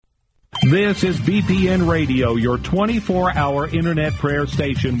This is BPN Radio, your 24-hour internet prayer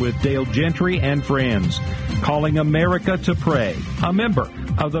station with Dale Gentry and friends, calling America to pray, a member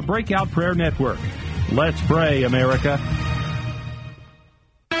of the Breakout Prayer Network. Let's pray, America.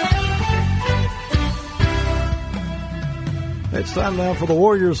 It's time now for the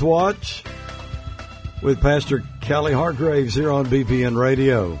Warriors Watch with Pastor Callie Hargraves here on BPN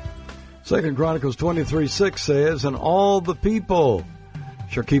Radio. 2 Chronicles 23:6 says, "And all the people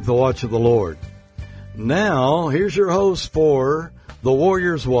shall keep the watch of the Lord." Now, here's your host for the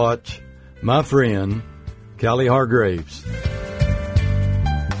Warriors Watch, my friend, Callie Hargraves.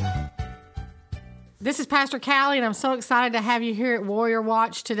 This is Pastor Callie, and I'm so excited to have you here at Warrior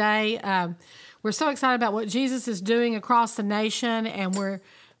Watch today. We're so excited about what Jesus is doing across the nation, and we're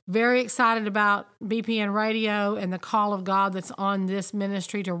very excited about BPN Radio and the call of God that's on this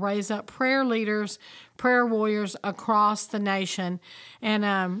ministry to raise up prayer leaders, prayer warriors across the nation. And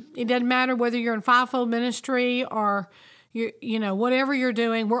it doesn't matter whether you're in fivefold ministry or whatever you're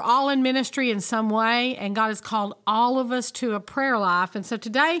doing, we're all in ministry in some way, and God has called all of us to a prayer life. And so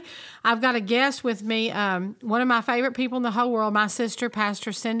today, I've got a guest with me, one of my favorite people in the whole world, my sister,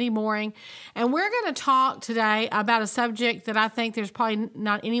 Pastor Cindy Mooring, and we're going to talk today about a subject that I think there's probably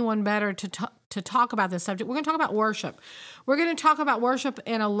not anyone better to talk about this subject. We're going to talk about worship. We're going to talk about worship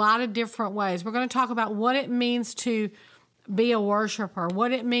in a lot of different ways. We're going to talk about what it means to be a worshiper,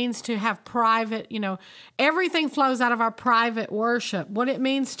 what it means to have private, everything flows out of our private worship, what it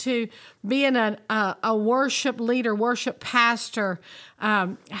means to be a worship leader, worship pastor,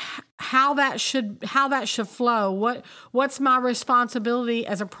 how that should flow, what's my responsibility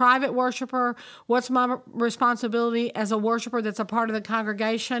as a private worshiper, what's my responsibility as a worshiper that's a part of the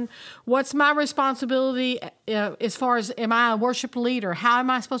congregation, what's my responsibility as far as, am I a worship leader, how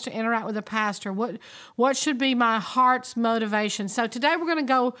am I supposed to interact with a pastor, what should be my heart's motivation. So today we're going to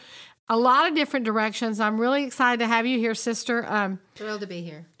go a lot of different directions. I'm really excited to have you here, sister. Thrilled to be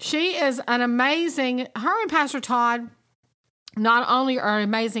here. She is an amazing, her and Pastor Todd not only are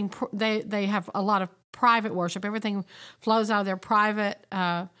amazing, they have a lot of private worship. Everything flows out of their private,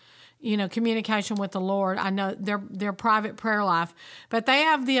 communication with the Lord. I know their private prayer life, but they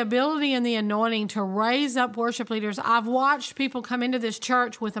have the ability and the anointing to raise up worship leaders. I've watched people come into this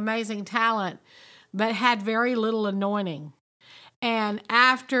church with amazing talent, but had very little anointing. And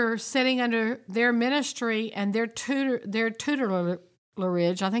after sitting under their ministry and their tutelage,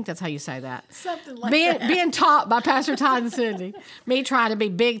 I think that's how you say that. Something like that. Being taught by Pastor Todd and Cindy. Me trying to be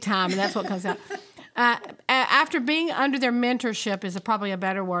big time, and that's what comes out. After being under their mentorship is probably a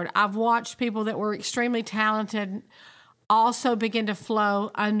better word. I've watched people that were extremely talented also begin to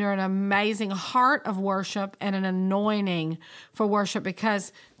flow under an amazing heart of worship and an anointing for worship,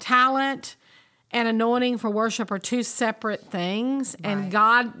 because talent and anointing for worship are two separate things, and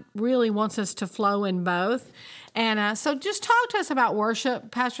God really wants us to flow in both. And so just talk to us about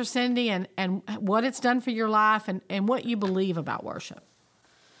worship, Pastor Cindy, and what it's done for your life and what you believe about worship.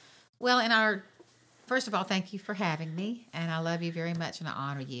 Well, first of all, thank you for having me, and I love you very much, and I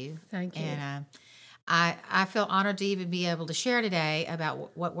honor you. Thank you. And I feel honored to even be able to share today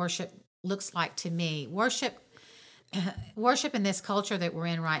about what worship looks like to me. Worship in this culture that we're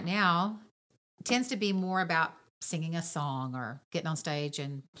in right now tends to be more about singing a song or getting on stage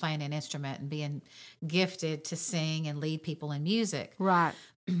and playing an instrument and being gifted to sing and lead people in music. Right.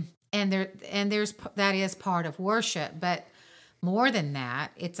 And that is part of worship, but more than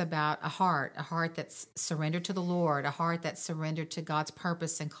that, it's about a heart that's surrendered to the Lord, a heart that's surrendered to God's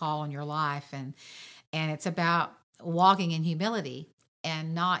purpose and call on your life, and it's about walking in humility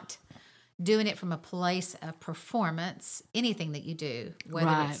and not doing it from a place of performance, anything that you do,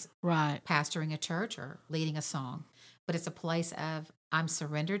 whether it's pastoring a church or leading a song. But it's a place of, I'm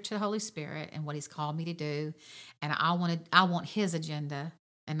surrendered to the Holy Spirit and what He's called me to do, and I want His agenda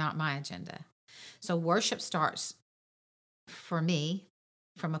and not my agenda. So worship starts, for me,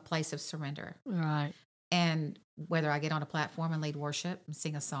 from a place of surrender. Right. And whether I get on a platform and lead worship and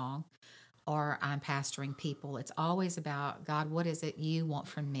sing a song, or I'm pastoring people, it's always about, God, what is it you want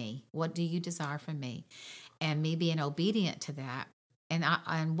from me? What do you desire from me? And me being obedient to that.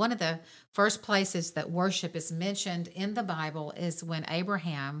 And one of the first places that worship is mentioned in the Bible is when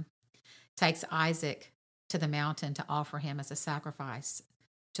Abraham takes Isaac to the mountain to offer him as a sacrifice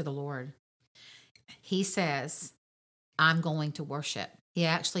to the Lord. He says, I'm going to worship. He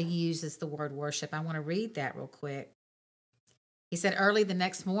actually uses the word worship. I want to read that real quick. He said, early the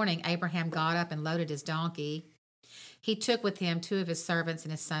next morning, Abraham got up and loaded his donkey. He took with him 2 of his servants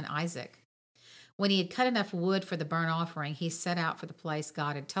and his son Isaac. When he had cut enough wood for the burnt offering, he set out for the place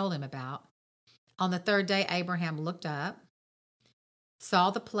God had told him about. On the 3rd day, Abraham looked up.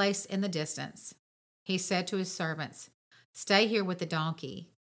 saw the place in the distance, he said to his servants, "Stay here with the donkey,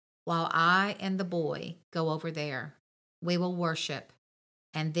 while I and the boy go over there. We will worship,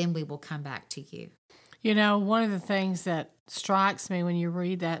 and then we will come back to you." You know, one of the things that strikes me when you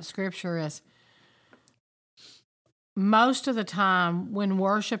read that scripture is most of the time when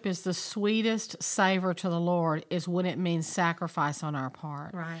worship is the sweetest savor to the Lord is when it means sacrifice on our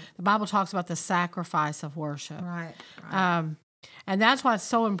part. Right. The Bible talks about the sacrifice of worship. Right. And that's why it's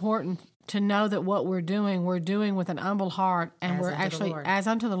so important to know that what we're doing with an humble heart, and As we're unto the actually Lord. as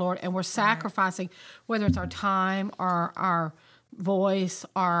unto the Lord, and we're sacrificing, whether it's our time or our voice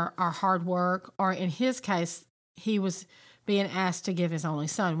or our hard work, or in his case, he was being asked to give his only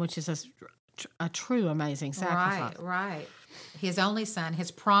son, which is a true amazing sacrifice. Right. His only son, his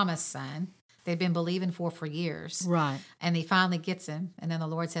promised son, they've been believing for years. Right. And he finally gets him, and then the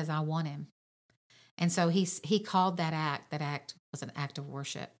Lord says, "I want him." And so he called that act was an act of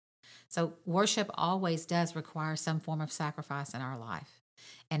worship. So worship always does require some form of sacrifice in our life.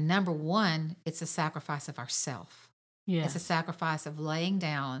 And number one, it's a sacrifice of ourself. Yes. It's a sacrifice of laying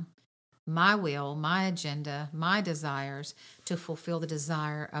down my will, my agenda, my desires to fulfill the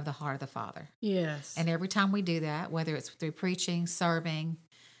desire of the heart of the Father. Yes. And every time we do that, whether it's through preaching, serving,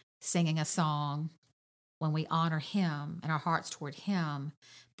 singing a song, when we honor him and our hearts toward him,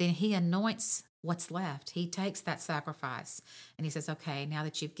 then he anoints what's left. He takes that sacrifice and he says, "Okay, now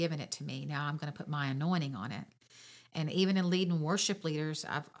that you've given it to me, now I'm going to put my anointing on it." And even in leading worship leaders,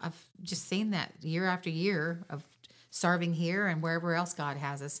 I've just seen that year after year of serving here and wherever else God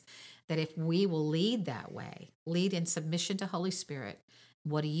has us, that if we will lead that way, lead in submission to Holy Spirit,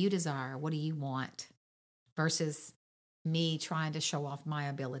 what do you desire? What do you want? Versus me trying to show off my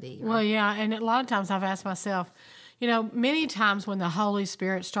ability. Well, yeah, and a lot of times I've asked myself, you know, many times when the Holy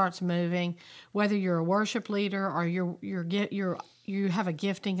Spirit starts moving, whether you're a worship leader or you have a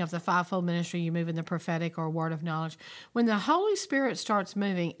gifting of the fivefold ministry, you move in the prophetic or word of knowledge. When the Holy Spirit starts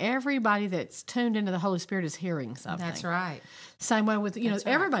moving, everybody that's tuned into the Holy Spirit is hearing something. That's right. Same way with, That's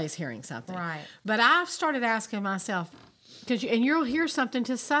right. everybody's hearing something. Right. But I've started asking myself, and you'll hear something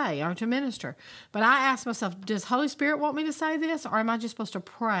to say or to minister. But I ask myself, does Holy Spirit want me to say this, or am I just supposed to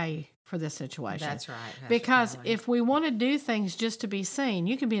pray for this situation? That's right. That's because reality. if we want to do things just to be seen,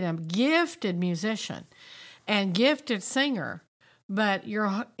 you can be a gifted musician and gifted singer, but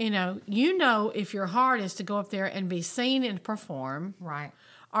if your heart is to go up there and be seen and perform, Right.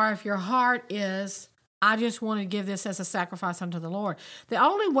 or if your heart is, I just want to give this as a sacrifice unto the Lord. The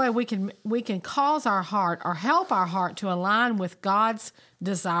only way we can cause our heart or help our heart to align with God's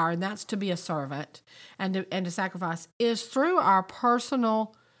desire, and that's to be a servant and to sacrifice, is through our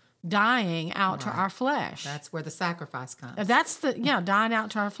personal dying out to our flesh. That's where the sacrifice comes. That's dying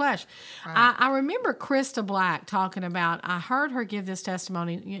out to our flesh. Right. I remember Krista Black talking about, I heard her give this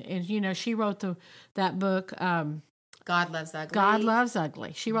testimony, and she wrote that book, God Loves Ugly. God Loves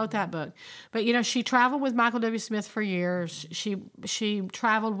Ugly. She wrote that book. But, she traveled with Michael W. Smith for years. She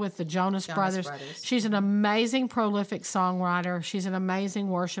traveled with the Jonas Brothers. She's an amazing, prolific songwriter. She's an amazing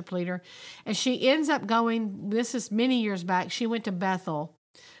worship leader. And she ends up going, this is many years back, she went to Bethel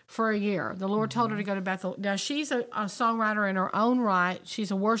for a year. The Lord told her to go to Bethel. Now, she's a songwriter in her own right. She's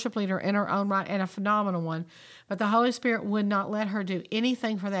a worship leader in her own right, and a phenomenal one. But the Holy Spirit would not let her do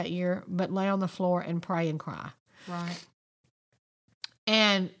anything for that year but lay on the floor and pray and cry. Right.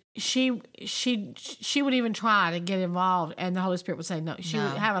 And she would even try to get involved, and the Holy Spirit would say no. She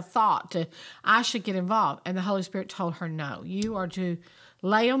would have a thought I should get involved, and the Holy Spirit told her no. You are to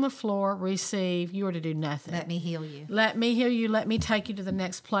lay on the floor, receive. You are to do nothing. Let me heal you. Let me heal you. Let me take you to the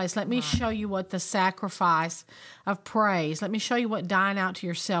next place. Let me show you what the sacrifice of praise. Let me show you what dying out to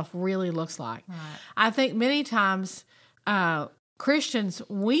yourself really looks like. Right. I think many times Christians,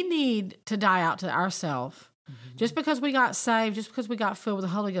 we need to die out to ourselves. Just because we got saved, just because we got filled with the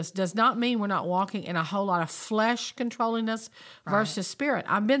Holy Ghost, does not mean we're not walking in a whole lot of flesh controlling us versus spirit.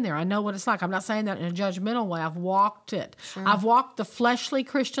 I've been there. I know what it's like. I'm not saying that in a judgmental way. I've walked it. Sure. I've walked the fleshly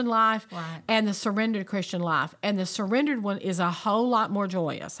Christian life Right. and the surrendered Christian life. And the surrendered one is a whole lot more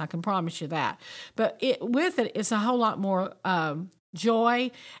joyous. I can promise you that. But it's a whole lot more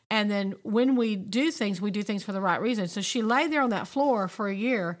joy. And then when we do things for the right reason. So she lay there on that floor for a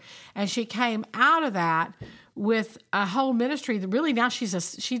year, and she came out of that with a whole ministry that really now she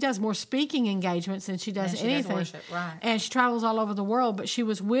does more speaking engagements than she does anything. Does worship, right. And she travels all over the world, but she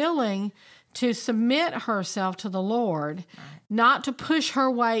was willing to submit herself to the Lord, not to push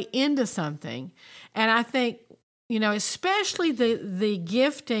her way into something. And I think, especially the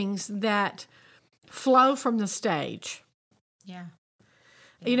giftings that flow from the stage. Yeah.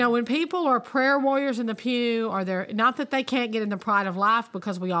 You know, when people are prayer warriors in the pew, or they're not that they can't get in the pride of life,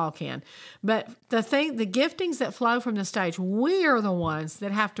 because we all can, but the giftings that flow from the stage, we are the ones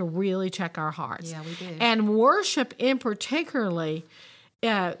that have to really check our hearts. Yeah, we do. And worship in particularly,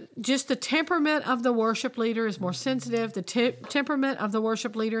 just the temperament of the worship leader is more sensitive. The temperament of the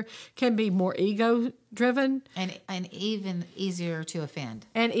worship leader can be more ego-driven. And even easier to offend.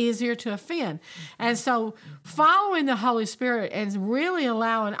 And so following the Holy Spirit and really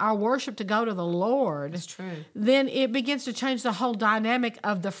allowing our worship to go to the Lord, That's true. then it begins to change the whole dynamic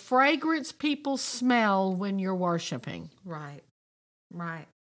of the fragrance people smell when you're worshiping. Right.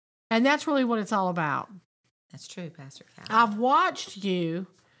 And that's really what it's all about. That's true, Pastor Cal. I've watched you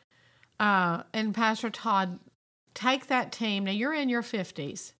and Pastor Todd take that team. Now, you're in your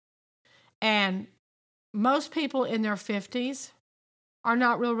 50s, and most people in their 50s are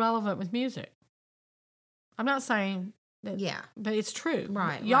not real relevant with music. I'm not saying that, but it's true.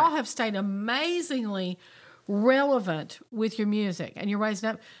 Right. Y'all have stayed amazingly relevant with your music, and you're raising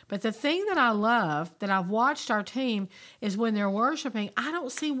up. But the thing that I love, that I've watched our team, is when they're worshiping, I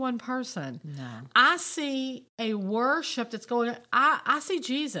don't see one person. No. I see a worship that's going on. I see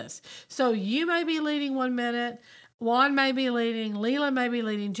Jesus. So you may be leading 1 minute, Juan may be leading, Leela may be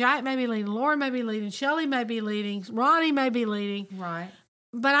leading, Jack may be leading, Lauren may be leading, Shelley may be leading, Ronnie may be leading. Right.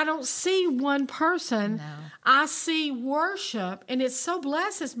 But I don't see one person. No. I see worship, and it so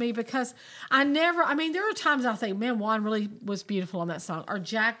blesses me, because there are times I think, man, Juan really was beautiful on that song, or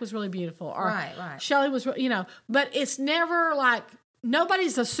Jack was really beautiful, or Right. Shelley was, but it's never like,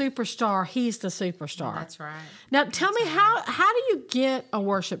 nobody's a superstar, he's the superstar. That's right. Now, tell me, how do you get a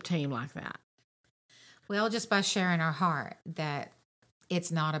worship team like that? Well, just by sharing our heart that it's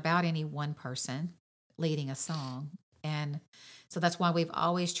not about any one person leading a song. And so that's why we've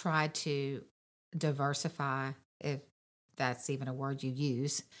always tried to diversify, if that's even a word you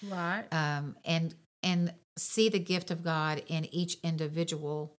use. Right. And see the gift of God in each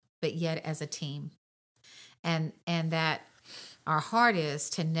individual, but yet as a team. And that our heart is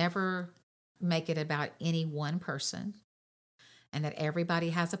to never make it about any one person, and that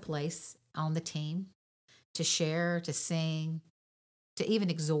everybody has a place on the team to share, to sing, to even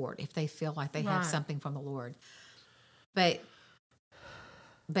exhort if they feel like they have something from the Lord. But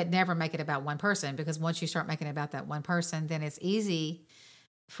never make it about one person, because once you start making it about that one person, then it's easy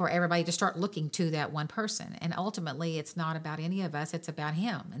for everybody to start looking to that one person. And ultimately, it's not about any of us, it's about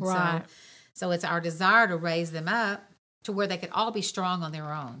Him. And so it's our desire to raise them up to where they could all be strong on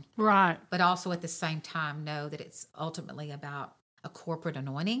their own. Right. But also at the same time know that it's ultimately about a corporate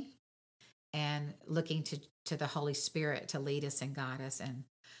anointing and looking to the Holy Spirit to lead us and guide us. And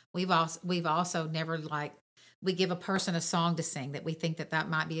we've also never, like, we give a person a song to sing that we think that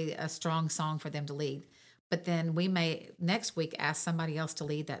might be a strong song for them to lead. But then we may next week ask somebody else to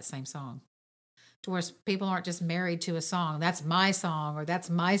lead that same song. To where people aren't just married to a song. That's my song, or that's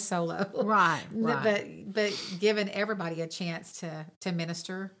my solo. Right. But giving everybody a chance to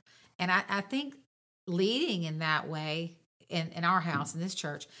minister. And I think leading in that way in our house, in this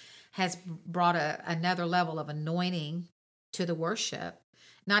church, has brought another level of anointing to the worship.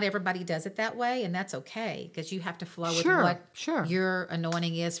 Not everybody does it that way, and that's okay, because you have to flow with what your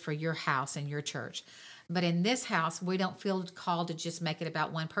anointing is for your house and your church. But in this house, we don't feel called to just make it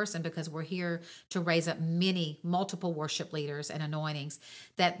about one person, because we're here to raise up multiple worship leaders and anointings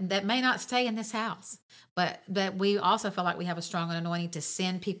that may not stay in this house. But we also feel like we have a strong anointing to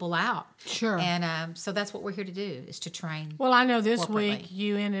send people out. Sure. And so that's what we're here to do, is to train. Well, I know this corporately. week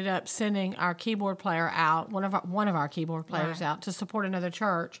you ended up sending our keyboard player out, one of our keyboard players out to support another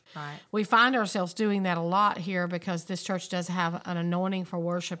church. Right. We find ourselves doing that a lot here, because this church does have an anointing for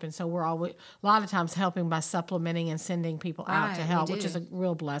worship, and so we're always, a lot of times, helping by supplementing and sending people out to help, which is a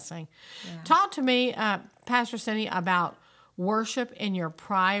real blessing. Yeah. Talk to me, Pastor Cindy, about worship in your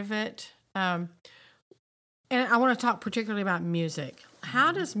private. And I want to talk particularly about music.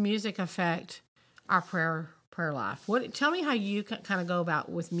 How does music affect our prayer life? Tell me how you kind of go about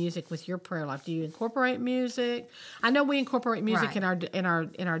with music with your prayer life. Do you incorporate music? I know we incorporate music in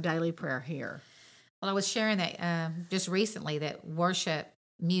our daily prayer here. Well, I was sharing that just recently, that worship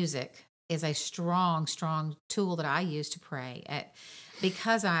music is a strong, strong tool that I use to pray.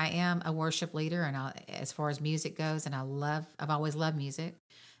 Because I am a worship leader, and as far as music goes, and I've always loved music.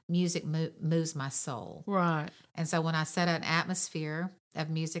 Music moves my soul. Right. And so when I set an atmosphere of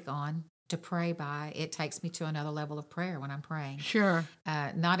music on to pray by, it takes me to another level of prayer when I'm praying. Sure.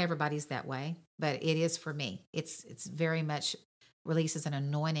 Not everybody's that way, but it is for me. It's very much releases an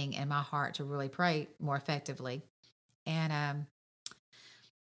anointing in my heart to really pray more effectively. And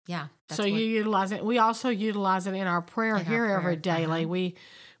Yeah. So you utilize it. We also utilize it in our prayer here every daily.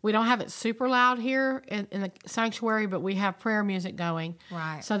 We don't have it super loud here in the sanctuary, but we have prayer music going,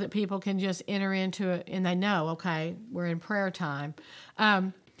 right, so that people can just enter into it and they know, okay, we're in prayer time.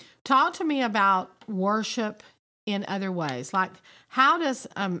 Talk to me about worship in other ways. Like, how does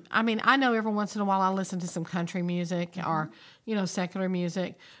I know every once in a while I listen to some country music or secular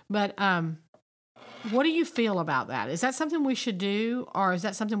music, but what do you feel about that? Is that something we should do, or is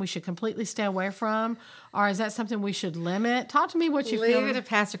that something we should completely stay away from, or is that something we should limit? Talk to me what you feel. Leave it to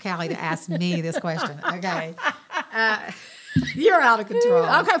Pastor Callie to ask me this question. Okay. You're out of control.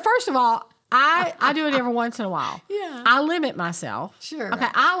 Okay, first of all, I do it every once in a while. Yeah. I limit myself. Sure. Okay,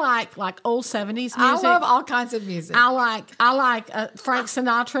 I like old 70s music. I love all kinds of music. I like Frank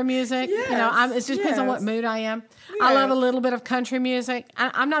Sinatra music. Yes. It just depends on what mood I am. Yes. I love a little bit of country music.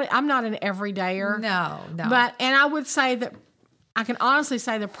 I'm not an everydayer. No. But I would say that I can honestly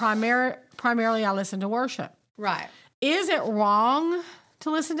say that primarily I listen to worship. Right. Is it wrong to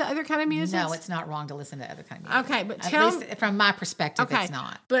listen to other kind of music? No, it's not wrong to listen to other kind of music. Okay, but at least from my perspective, it's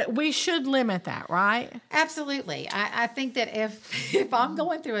not. But we should limit that, right? Absolutely. I think that if I'm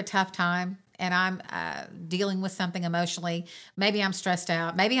going through a tough time and I'm dealing with something emotionally, maybe I'm stressed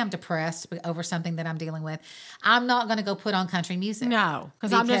out, maybe I'm depressed over something that I'm dealing with, I'm not going to go put on country music. No,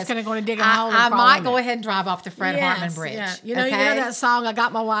 because I'm just going to go and dig a hole. I might go ahead and drive off the Fred Hartman Bridge. Yeah. You know that song, I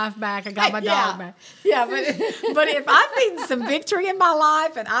got my wife back, I got my dog back. Yeah, but if I'm needing some victory in my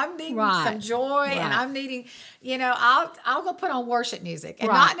life and I'm needing some joy and I'm needing, I'll go put on worship music. And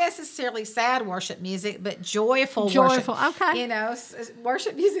not necessarily sad worship music, but joyful worship. Okay.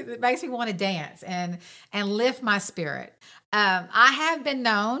 Worship music that makes me want to dance and lift my spirit. I have been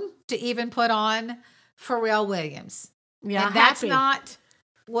known to even put on Pharrell Williams. Yeah, and that's not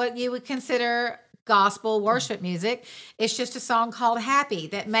what you would consider gospel worship music. It's just a song called Happy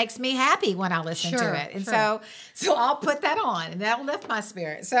that makes me happy when I listen to it. And so I'll put that on and that'll lift my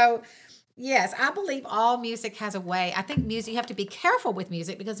spirit. So yes, I believe all music has a way. I think music, you have to be careful with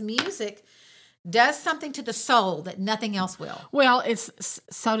music because music does something to the soul that nothing else will. Well,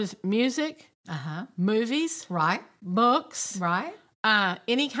 so does music, movies, right? Books, right?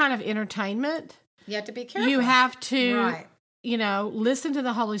 Any kind of entertainment. You have to be careful. You have to, listen to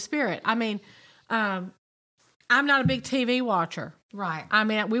the Holy Spirit. I mean, I'm not a big TV watcher. Right. I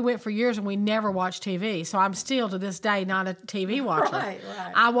mean, we went for years and we never watched TV. So I'm still to this day not a TV watcher. Right.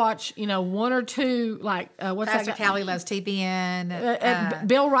 I watch, one or two, like, what's Pastor that? Callie loves TBN.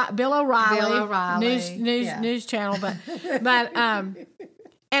 Bill O'Reilly. Bill O'Reilly. News channel. But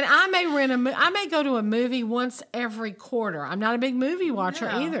and I may go to a movie once every quarter. I'm not a big movie watcher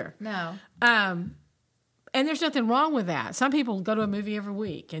either. No. And there's nothing wrong with that. Some people go to a movie every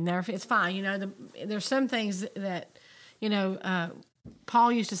week, and it's fine. There's some things that,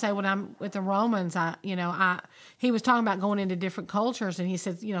 Paul used to say when I'm with the Romans. He was talking about going into different cultures, and he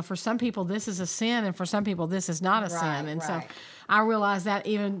said, for some people this is a sin, and for some people this is not a sin. And so I realized that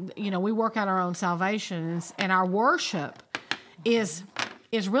even we work out our own salvation, and our worship is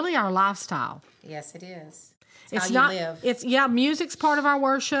really our lifestyle. Yes, it is. It's how not. You live. Music's part of our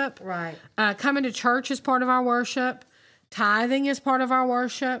worship. Right. Coming to church is part of our worship. Tithing is part of our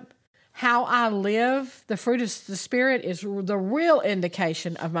worship. How I live, the fruit of the Spirit, is the real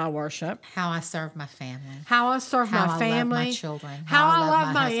indication of my worship. How I serve my family. How I serve my family. Love my children. How I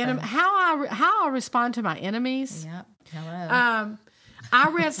love my enemies. How I respond to my enemies. Yep. Hello. I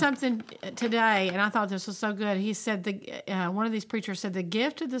read something today, and I thought this was so good. He said one of these preachers said the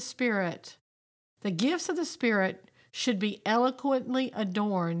gifts of the Spirit should be eloquently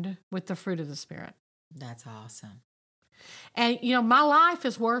adorned with the fruit of the Spirit. That's awesome. And, my life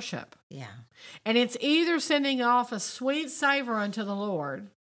is worship. Yeah. And it's either sending off a sweet savor unto the Lord,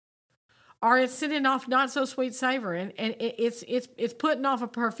 or it's sending off not so sweet savor. And it's putting off a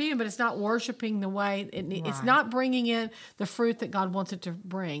perfume, but it's not worshiping the way it's not bringing in the fruit that God wants it to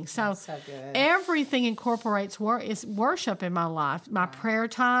bring. So good. Everything incorporates is worship in my life. My prayer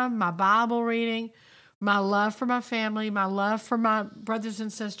time, my Bible reading, my love for my family, my love for my brothers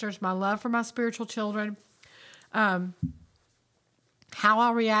and sisters, my love for my spiritual children. How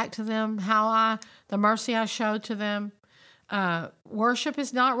I react to them, the mercy I show to them. Worship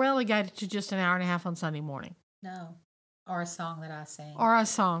is not relegated to just an hour and a half on Sunday morning. No. Or a song that I sing. Or a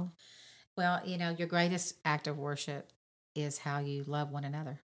song. Well, your greatest act of worship is how you love one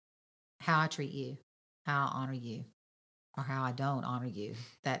another. How I treat you, how I honor you, or how I don't honor you.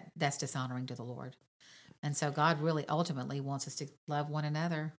 That's dishonoring to the Lord. And so God really ultimately wants us to love one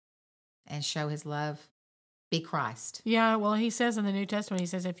another and show his love. Be Christ. Yeah, well, he says in the New Testament, he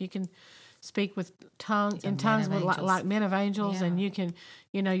says, if you can speak with tongues with like men of angels, Yeah. and you can,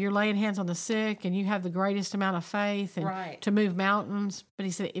 you're laying hands on the sick, and you have the greatest amount of faith and Right. to move mountains. But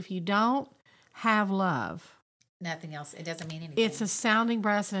he said, if you don't have love, Nothing else. It doesn't mean anything. it's a sounding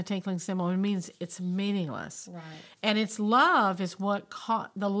brass and a tinkling cymbal. It means it's meaningless. Right. And it's love is what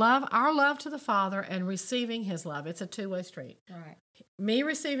our love to the Father and receiving His love. It's a two-way street. Right. Me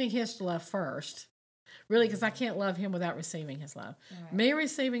receiving His love first, really, because I can't love Him without receiving His love. Right. Me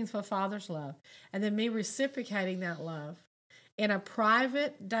receiving the Father's love, and then me reciprocating that love in a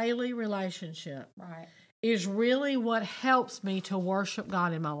private daily relationship Right. is really what helps me to worship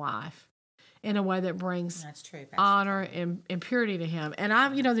God in my life in a way that brings That's true. Pastor. honor and purity to Him. And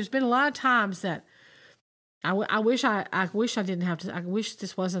there's been a lot of times that I wish I didn't have to. I wish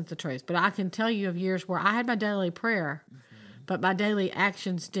this wasn't the truth, but I can tell you of years where I had my daily prayer, but my daily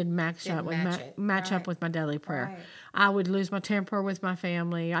actions didn't match up with my daily prayer. Right. I would lose my temper with my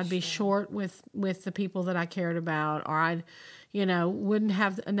family. I'd be short with the people that I cared about, or I'd, wouldn't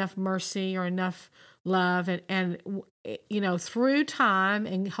have enough mercy or enough love. And through time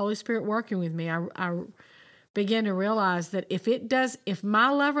and Holy Spirit working with me, I began to realize that if my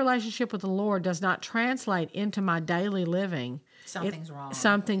love relationship with the Lord does not translate into my daily living, Something's wrong.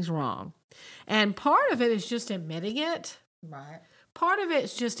 Something's wrong. And part of it is just admitting it. Right. Part of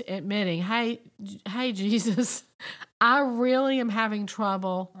it's just admitting, hey, Jesus, I really am having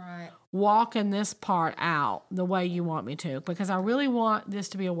trouble Right. walking this part out the way you want me to, because I really want this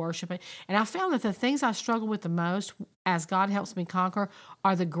to be a worship. And I found that the things I struggle with the most, as God helps me conquer,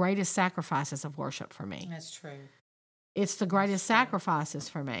 are the greatest sacrifices of worship for me. That's true. It's the greatest sacrifices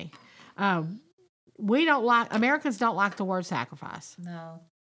for me. Americans don't like the word sacrifice. No.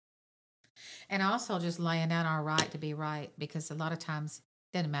 And also just laying down our right to be right, because a lot of times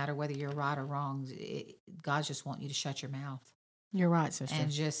it doesn't matter whether you're right or wrong. God just wants you to shut your mouth You're right, sister. and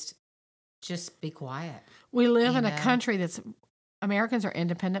just be quiet. We live in a know. country Americans are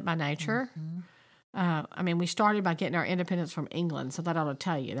independent by nature. Mm-hmm. We started by getting our independence from England, so that ought to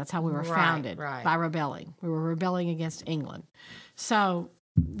tell you. That's how we were Right, founded, right. by rebelling. We were rebelling against England. So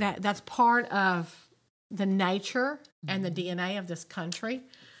that's part of the nature and the DNA of this country.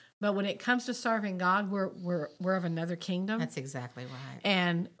 But when it comes to serving God, we're of another kingdom. That's exactly right.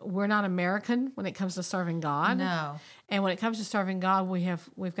 And we're not American when it comes to serving God. No. And when it comes to serving God,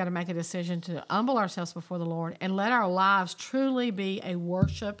 we've got to make a decision to humble ourselves before the Lord and let our lives truly be a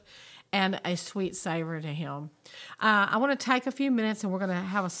worship and a sweet savor to Him. I want to take a few minutes, and we're going to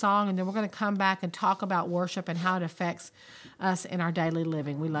have a song, and then we're going to come back and talk about worship and how it affects us in our daily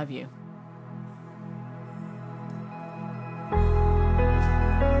living. We love you.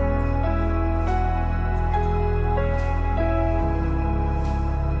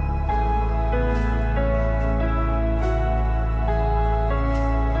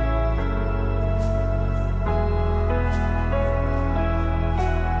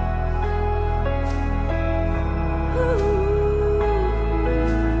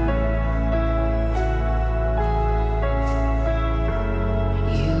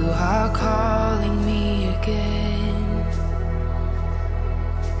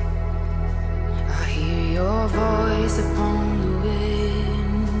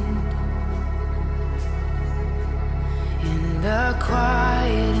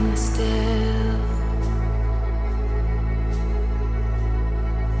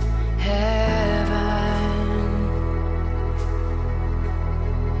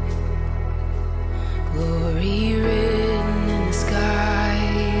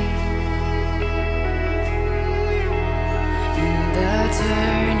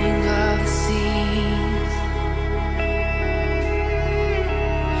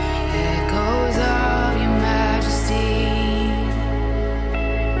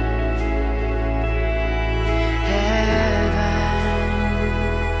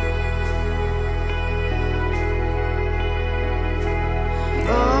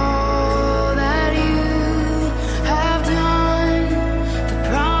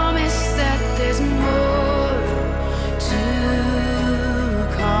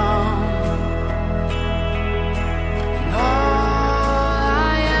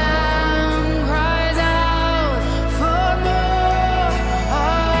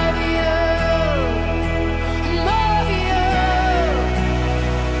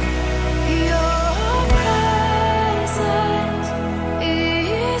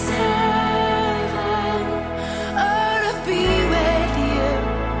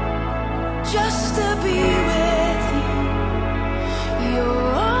 Just to be with you,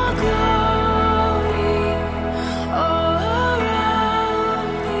 your glory all around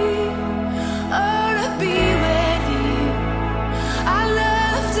me. Oh, to be with you, I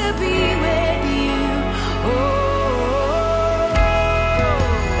love to be with you.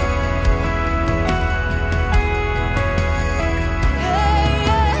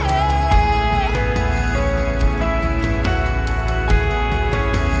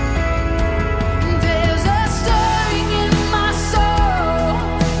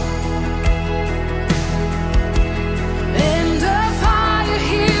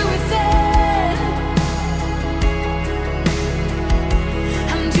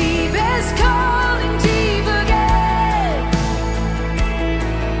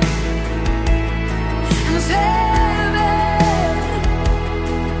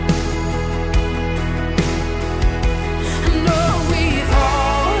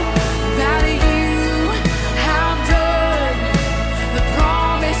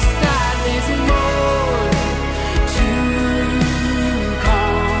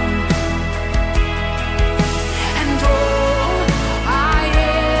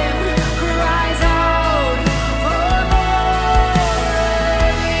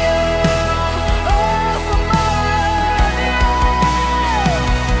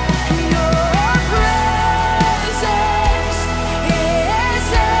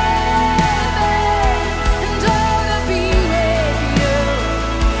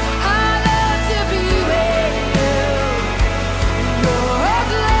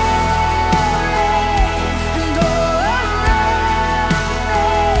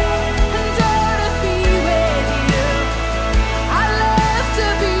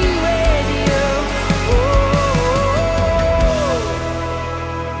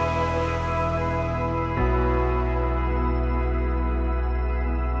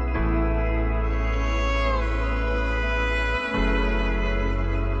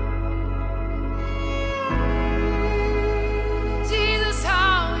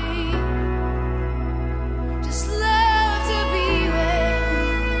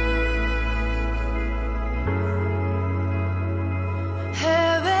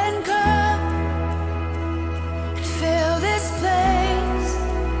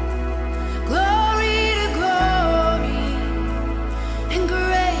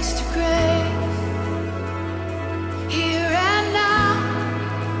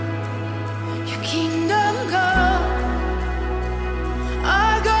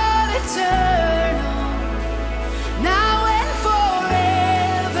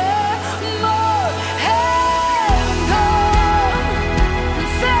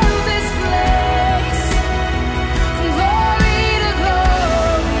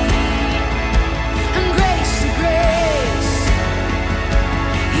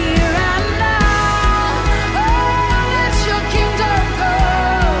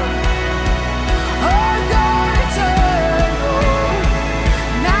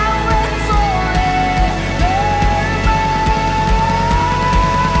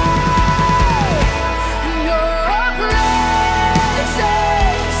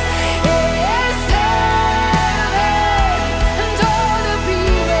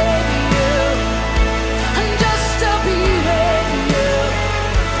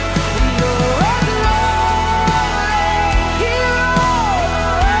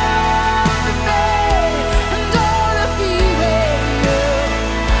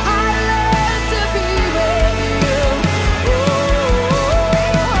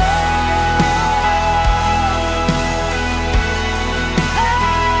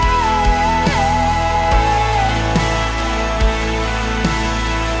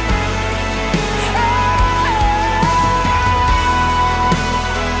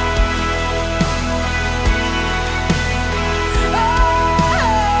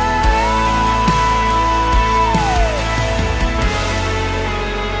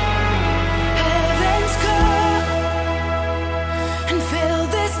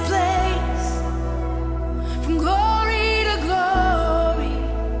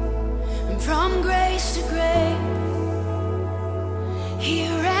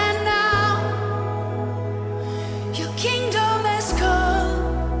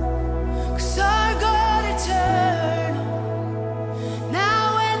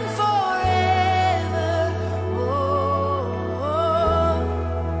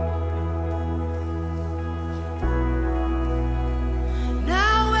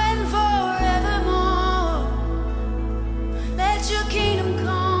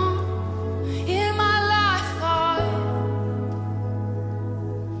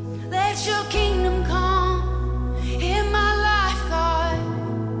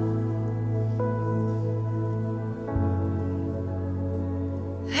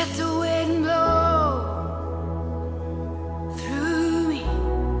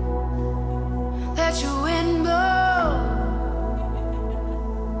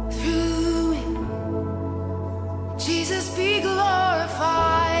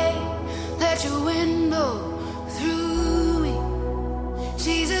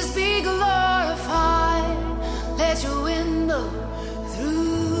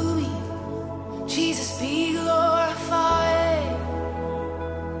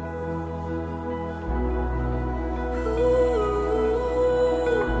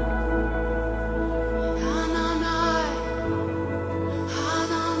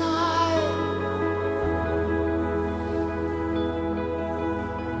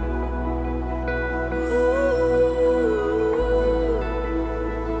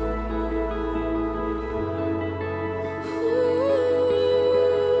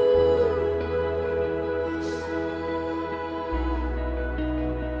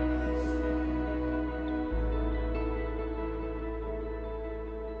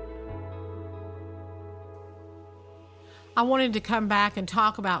 I wanted to come back and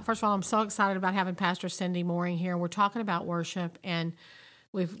talk about, first of all, I'm so excited about having Pastor Cindy Mooring here. We're talking about worship, and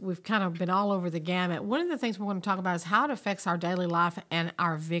we've kind of been all over the gamut. One of the things we're going to talk about is how it affects our daily life and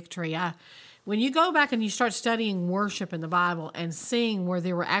our victory. When you go back and you start studying worship in the Bible and seeing where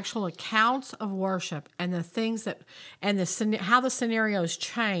there were actual accounts of worship and the things that, and how the scenarios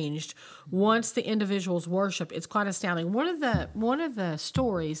changed once the individuals worship, it's quite astounding. One of the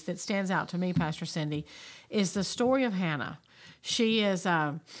stories that stands out to me, Pastor Cindy, is the story of Hannah. She's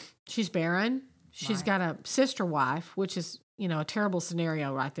barren. She's got a sister wife, which is, a terrible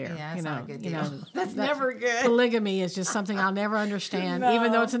scenario right there. Yeah, that's not a good deal. That's never good. Polygamy is just something I'll never understand. No.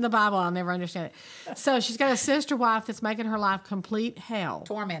 Even though it's in the Bible, I'll never understand it. So she's got a sister wife that's making her life complete hell.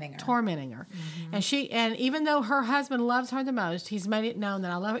 Tormenting her. Mm-hmm. And even though her husband loves her the most, he's made it known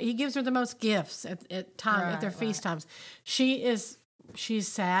that I love her. He gives her the most gifts at their feast times. She's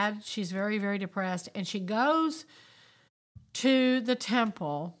sad. She's very, very depressed. And she goes to the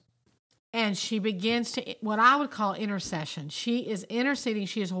temple and she begins to what I would call intercession. She is interceding.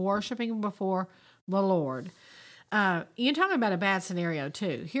 She is worshiping before the Lord. You're talking about a bad scenario,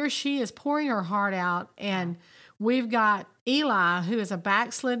 too. Here she is pouring her heart out, and we've got Eli, who is a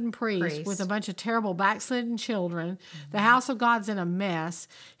backslidden priest with a bunch of terrible backslidden children. Mm-hmm. The house of God's in a mess.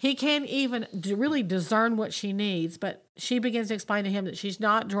 He can't even really discern what she needs, but she begins to explain to him that she's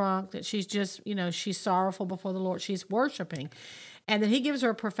not drunk, that she's just, she's sorrowful before the Lord. She's worshiping. And then he gives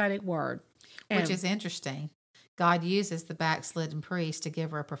her a prophetic word. Which is interesting. God uses the backslidden priest to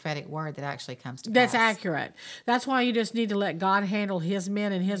give her a prophetic word that actually comes to pass. That's accurate. That's why you just need to let God handle his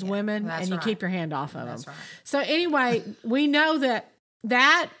men and his women, and you keep your hand off of them. Right. So anyway, we know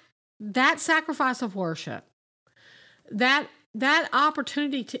that sacrifice of worship, that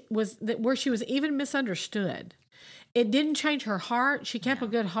opportunity was where she was even misunderstood. It didn't change her heart. She kept a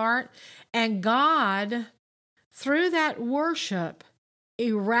good heart. And God, through that worship,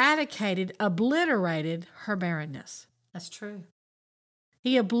 obliterated her barrenness. That's true.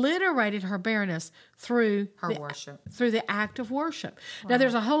 He obliterated her barrenness through worship, through the act of worship. Wow. Now,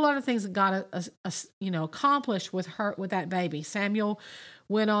 there's a whole lot of things that God, accomplished with that baby. Samuel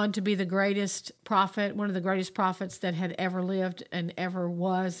went on to be the greatest prophet, one of the greatest prophets that had ever lived and ever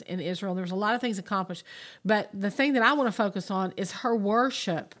was in Israel. There's a lot of things accomplished, but the thing that I want to focus on is her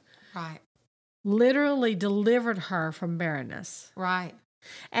worship. Right. Literally delivered her from barrenness. Right.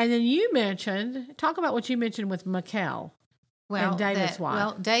 And then talk about what you mentioned with Michal and David's wife.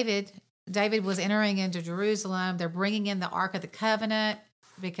 Well, David was entering into Jerusalem. They're bringing in the Ark of the Covenant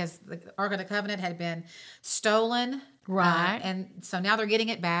because the Ark of the Covenant had been stolen. Right. And so now they're getting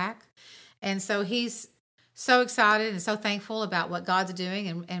it back. And so he's so excited and so thankful about what God's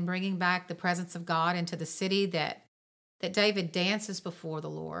doing and bringing back the presence of God into the city that David dances before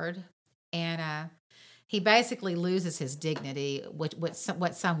the Lord. And he basically loses his dignity, what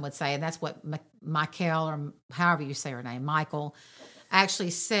some would say, and that's what Michal, or however you say her name, Michael,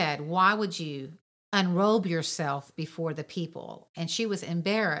 actually said. Why would you unrobe yourself before the people? And she was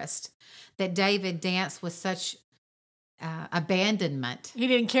embarrassed that David danced with such abandonment. He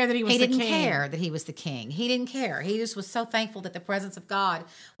didn't care that he was the king. He didn't care that he was the king. He didn't care. He just was so thankful that the presence of God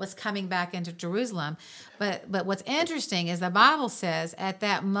was coming back into Jerusalem. But what's interesting is the Bible says at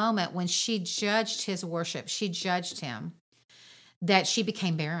that moment when she judged his worship, she judged him, that she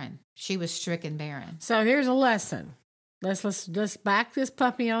became barren. She was stricken barren. So here's a lesson. Let's back this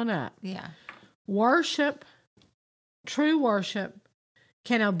puppy on up. Yeah. Worship, true worship,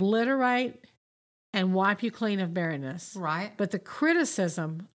 can obliterate and wipe you clean of barrenness. Right. But the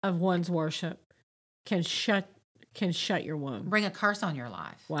criticism of one's worship can shut your womb. Bring a curse on your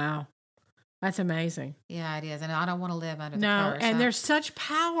life. Wow. That's amazing. Yeah, it is. And I don't want to live under the curse. curse. And there's such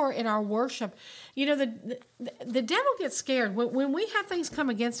power in our worship. The devil gets scared. When we have things come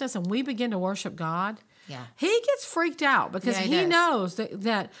against us and we begin to worship God, he gets freaked out because he knows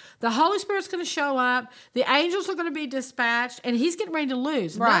that the Holy Spirit's going to show up, the angels are going to be dispatched, and he's getting ready to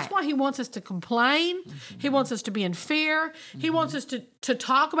lose. Right. That's why he wants us to complain. Mm-hmm. He wants us to be in fear. Mm-hmm. He wants us to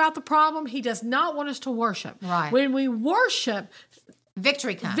talk about the problem. He does not want us to worship. Right. When we worship,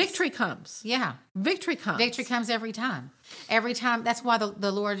 victory comes. Victory comes. Yeah. Victory comes. Victory comes every time. Every time. That's why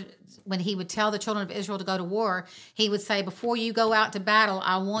the Lord, when he would tell the children of Israel to go to war, he would say, before you go out to battle,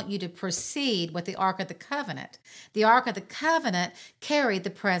 I want you to proceed with the Ark of the Covenant. The Ark of the Covenant carried the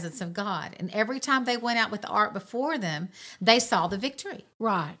presence of God. And every time they went out with the Ark before them, they saw the victory.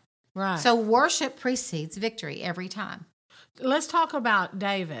 Right. Right. So worship precedes victory every time. Let's talk about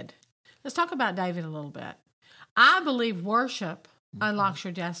David. Let's talk about David a little bit. I believe worship unlocks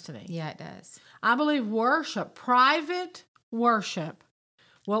your destiny. Yeah, it does. I believe private worship,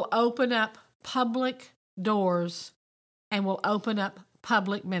 will open up public doors and will open up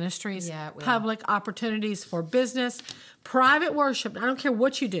public ministries, Yeah, it will. public opportunities for business, private worship. I don't care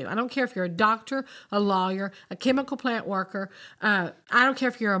what you do. I don't care if you're a doctor, a lawyer, a chemical plant worker. I don't care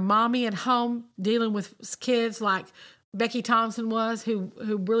if you're a mommy at home dealing with kids like Becky Thompson was, who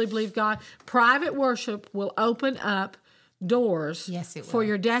really believed God. Private worship will open up doors Yes, it for will.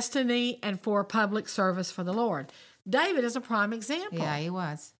 your destiny and for public service for the Lord. David is a prime example. Yeah, he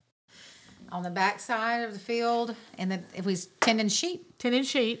was. On the backside of the field, and it was tending sheep. Tending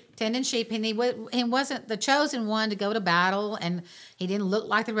sheep. And he wasn't the chosen one to go to battle, and he didn't look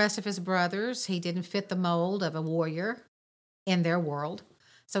like the rest of his brothers. He didn't fit the mold of a warrior in their world.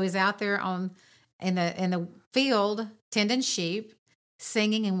 So he's out there in the field tending sheep,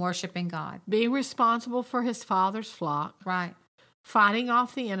 singing and worshiping God. Being responsible for his father's flock, Right, fighting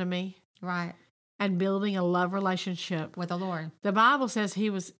off the enemy, right, and building a love relationship. with the Lord. The Bible says he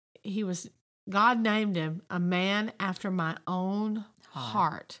was God named him a man after my own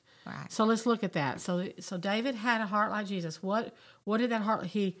heart. Right, So let's look at that. So David had a heart like Jesus. What did that heart?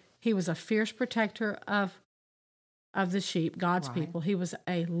 He was a fierce protector of the sheep, God's Right. people. He was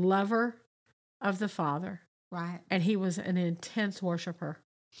a lover of the Father, right. and he was an intense worshiper,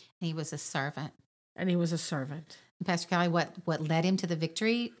 He was a servant. and he was a servant. Pastor Kelly, what led him to the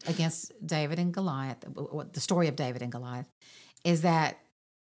victory against David and Goliath, the story of David and Goliath, is that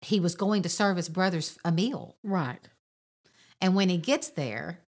he was going to serve his brothers a meal. Right. And when he gets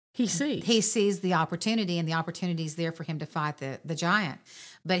there, He sees. he sees the opportunity, and the opportunity is there for him to fight the giant.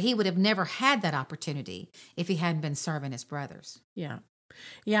 But he would have never had that opportunity if he hadn't been serving his brothers. Yeah.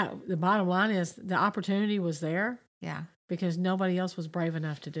 Yeah. The bottom line is the opportunity was there Yeah, because nobody else was brave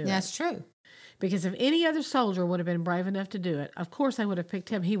enough to do it. that's true. Because if any other soldier would have been brave enough to do it, of course they would have picked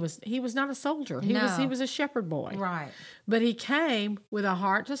him. He was not a soldier. He No. was a shepherd boy. Right, But he came with a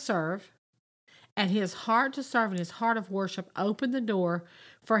heart to serve, and his heart to serve and his heart of worship opened the door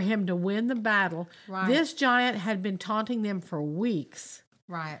for him to win the battle. Right. This giant had been taunting them for weeks,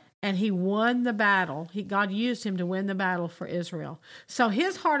 right, and he won the battle. God used him to win the battle for Israel. So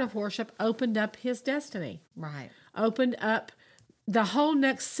his heart of worship opened up his destiny, right. opened up the whole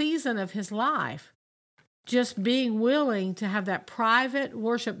next season of his life. Just being willing to have that private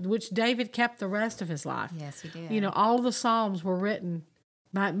worship, which David kept the rest of his life. Yes, he did. You know, all the Psalms were written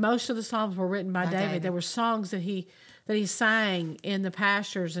most of the Psalms were written by David. There were songs that he sang in the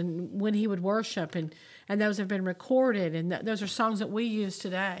pastures and when he would worship, and those have been recorded, and those are songs that we use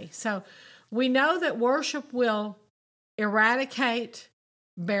today. So we know that worship will eradicate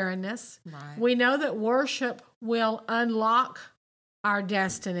barrenness. Right. We know that worship will unlock our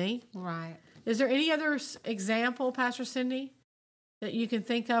destiny. Right. Is there any other example, Pastor Cindy, that you can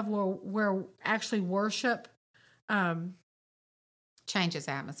think of where actually worship Changes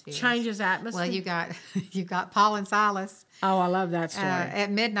atmosphere. changes atmosphere? Well, you got Paul and Silas Oh, I love that story. at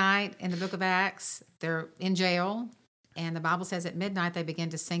midnight in the book of Acts. They're in jail, and the Bible says at midnight they begin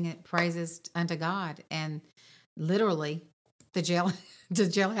to sing praises unto God, and literally the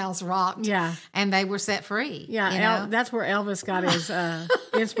jailhouse rocked. Yeah. and they were set free. Yeah, you know? that's where Elvis got his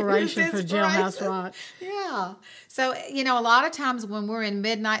inspiration for Jailhouse Rock. Yeah. So, a lot of times when we're in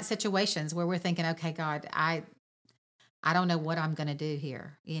midnight situations where we're thinking, okay, God, I don't know what I'm going to do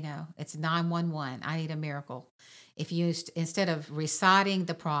here. It's 911. I need a miracle. If you, instead of reciting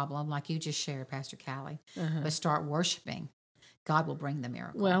the problem like you just shared, Pastor Callie, but start worshiping, God will bring the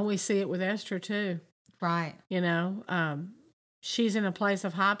miracle. Well, we see it with Esther too. Right. She's in a place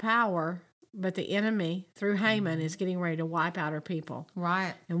of high power, but the enemy, through Haman, is getting ready to wipe out her people.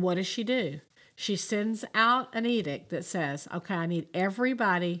 Right. And what does she do? She sends out an edict that says, okay, I need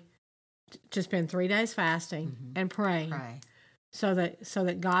everybody to spend 3 days fasting and praying Pray. so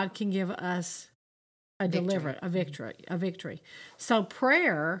that God can give us a deliverance, a victory. So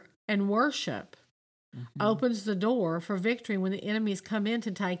prayer and worship opens the door for victory when the enemies come in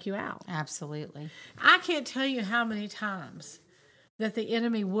to take you out. Absolutely. I can't tell you how many times that the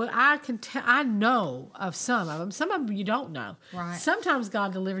enemy would. I know of some of them. Some of them you don't know. Right. Sometimes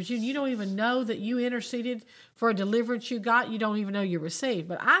God delivers you, and you don't even know that you interceded for a deliverance you got. You don't even know you received.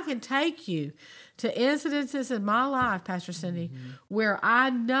 But I can take you to incidences in my life, Pastor Cindy, where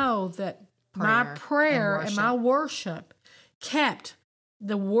I know that my prayer and my worship kept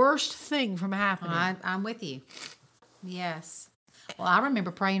the worst thing from happening. I'm with you. Yes. Well, I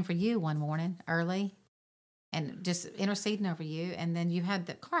remember praying for you one morning early and just interceding over you. And then you had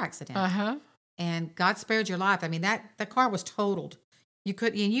the car accident. And God spared your life. I mean, the car was totaled.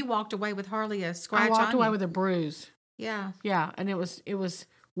 You walked away with hardly a scratch on you. I walked away with a bruise. Yeah. Yeah, and it was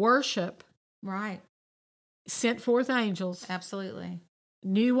worship Right. sent forth angels Absolutely.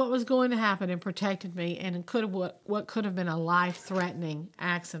 knew what was going to happen and protected me, and what could have been a life-threatening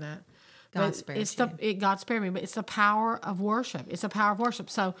accident. God spared you. God spared me, but it's the power of worship. It's the power of worship.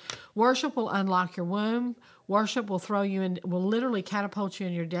 So worship will unlock your womb. Worship will throw you in, will literally catapult you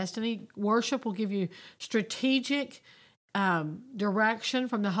in your destiny. Worship will give you strategic direction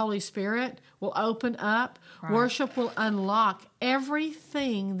from the Holy Spirit, will open up. Right. Worship will unlock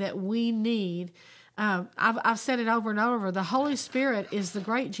everything that we need. I've said it over and over. The Holy Spirit is the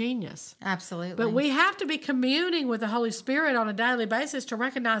great genius. Absolutely. But we have to be communing with the Holy Spirit on a daily basis to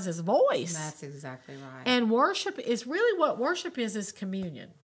recognize His voice. That's exactly right. And worship is really what worship is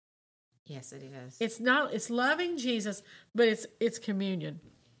communion. Yes, it is. It's loving Jesus, but it's communion.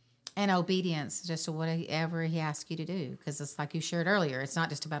 And obedience just to whatever He asks you to do. Because it's like you shared earlier, it's not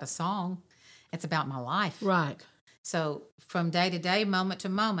just about a song, it's about my life. Right. So from day to day, moment to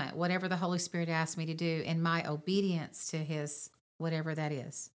moment, whatever the Holy Spirit asks me to do, in my obedience to His whatever that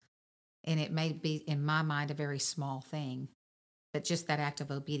is. And it may be, in my mind, a very small thing, but just that act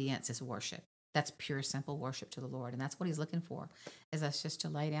of obedience is worship. That's pure, simple worship to the Lord. And that's what He's looking for, is us just to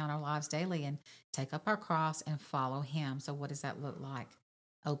lay down our lives daily and take up our cross and follow Him. So what does that look like?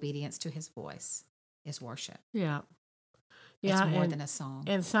 Obedience to His voice is worship. Yeah. It's more than a song.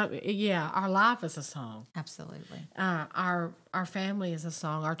 And our life is a song. Absolutely. Our family is a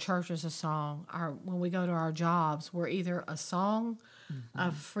song. Our church is a song. When we go to our jobs, we're either a song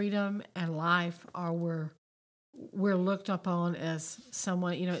of freedom and life, or we're looked upon as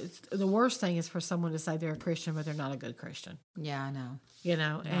someone. The worst thing is for someone to say they're a Christian, but they're not a good Christian. Yeah, I know.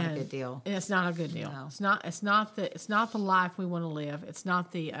 Not a good deal. And it's not a good deal. No. It's not the life we want to live. It's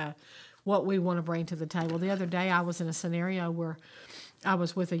not the what we want to bring to the table. The other day, I was in a scenario where I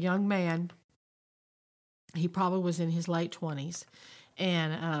was with a young man. He probably was in his late 20s,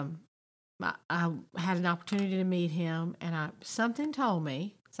 and I had an opportunity to meet him, and something told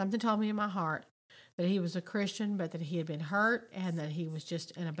me in my heart that he was a Christian, but that he had been hurt and that he was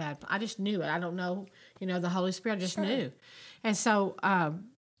just in a bad. I just knew it. I don't know, the Holy Spirit. I just knew, and so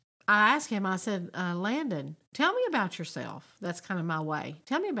I asked him. I said, "Landon, tell me about yourself." That's kind of my way.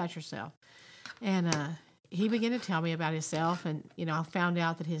 Tell me about yourself, and he began to tell me about himself, and I found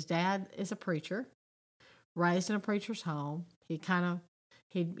out that his dad is a preacher, raised in a preacher's home.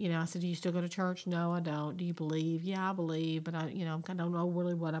 I said, "Do you still go to church?" "No, I don't." "Do you believe?" "Yeah, I believe, but I don't know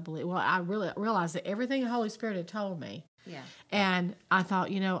really what I believe." Well, I really realized that everything the Holy Spirit had told me. Yeah. And I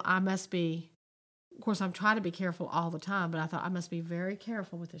thought, I must be, of course, I'm trying to be careful all the time, but I thought I must be very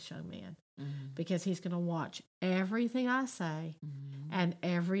careful with this young man because he's going to watch everything I say and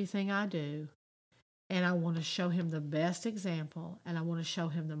everything I do. And I want to show him the best example, and I want to show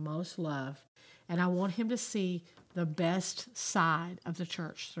him the most love, and I want him to see the best side of the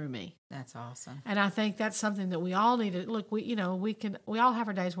church through me. That's awesome. And I think that's something that we all need to look. We all have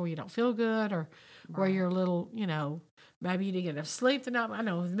our days where you don't feel good, or where you're a little, maybe you didn't get enough sleep the night. I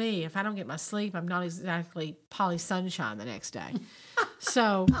know with me, if I don't get my sleep, I'm not exactly Polly Sunshine the next day.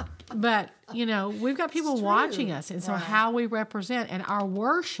 So, but we've got people watching us, and so how we represent and our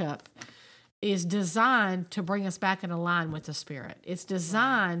worship is designed to bring us back in line with the Spirit. It's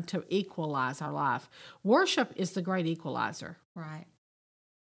designed to equalize our life. Worship is the great equalizer. Right.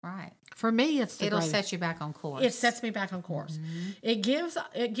 For me, it'll set you back on course. It sets me back on course. It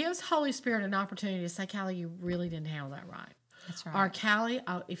gives Holy Spirit an opportunity to say, "Callie, you really didn't handle that right." That's right. Or, "Callie,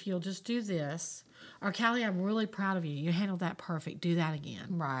 if you'll just do this." Or, "Callie, I'm really proud of you. You handled that perfect. Do that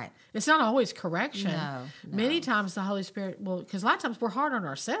again." Right. It's not always correction. No. Many times the Holy Spirit will, because a lot of times we're hard on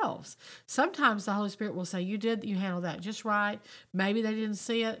ourselves. Sometimes the Holy Spirit will say, you handled that just right. Maybe they didn't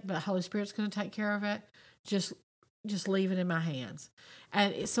see it, but Holy Spirit's going to take care of it. Just leave it in my hands.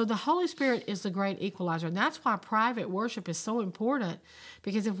 And so the Holy Spirit is the great equalizer. And that's why private worship is so important,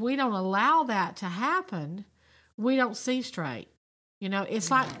 because if we don't allow that to happen, we don't see straight. It's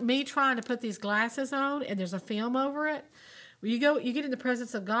like me trying to put these glasses on and there's a film over it. You get in the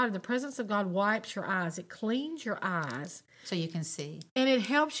presence of God, and the presence of God wipes your eyes. It cleans your eyes. So you can see. And it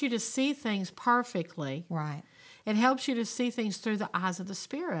helps you to see things perfectly. Right. It helps you to see things through the eyes of the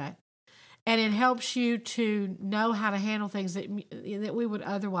Spirit. And it helps you to know how to handle things that we would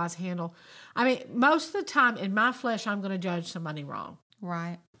otherwise handle. I mean, most of the time in my flesh, I'm going to judge somebody wrong.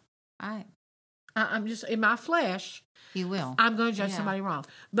 Right. I'm just, in my flesh, you will. I'm going to judge somebody wrong.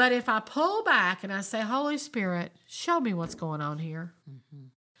 But if I pull back and I say, "Holy Spirit, show me what's going on here.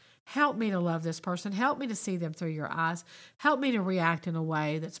 Help me to love this person. Help me to see them through your eyes. Help me to react in a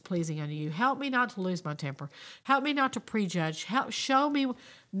way that's pleasing unto you. Help me not to lose my temper. Help me not to prejudge. Show me."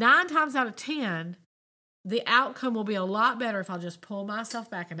 9 times out of 10, the outcome will be a lot better if I'll just pull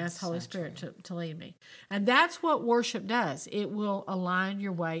myself back and ask Holy Spirit to lead me. And that's what worship does. It will align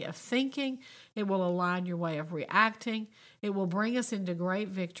your way of thinking. It will align your way of reacting. It will bring us into great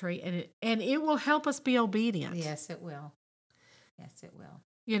victory, and it will help us be obedient. Yes, it will. Yes, it will.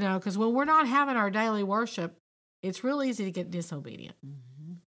 You know, because when we're not having our daily worship, it's real easy to get disobedient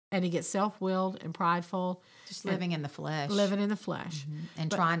and to get self-willed and prideful. Just living in the flesh. Living in the flesh.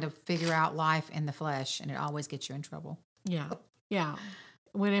 And trying to figure out life in the flesh, and it always gets you in trouble. Yeah, yeah.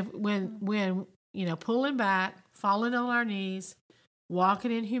 When you know, pulling back, falling on our knees,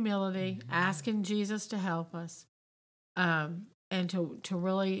 walking in humility, asking Jesus to help us, and to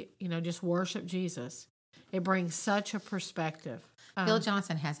really, you know, just worship Jesus, it brings such a perspective. Bill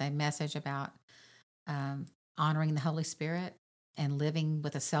Johnson has a message about honoring the Holy Spirit and living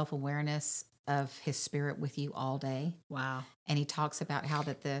with a self-awareness of His Spirit with you all day. Wow. And he talks about how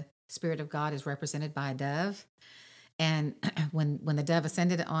that the Spirit of God is represented by a dove. And when the dove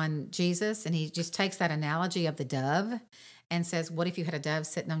ascended on Jesus, and he just takes that analogy of the dove and says, what if you had a dove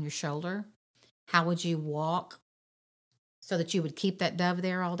sitting on your shoulder? How would you walk so that you would keep that dove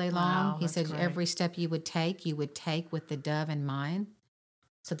there all day long? Wow, He said great. every step you would take with the dove in mind,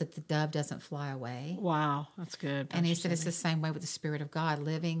 so that the dove doesn't fly away. Wow, that's good. And he Pastor said it's Cindy. the same way with the Spirit of God,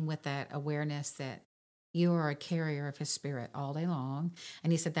 living with that awareness that you are a carrier of His Spirit all day long.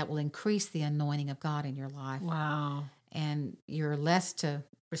 And he said that will increase the anointing of God in your life. Wow. And you're less to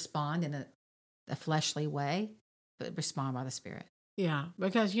respond in a fleshly way, but respond by the Spirit. Yeah,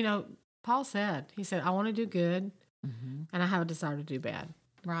 because, you know, Paul said, he said, I want to do good, Mm-hmm. and I have a desire to do bad.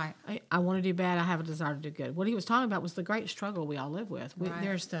 Right. I want to do bad. I have a desire to do good. What he was talking about was the great struggle we all live with. Right.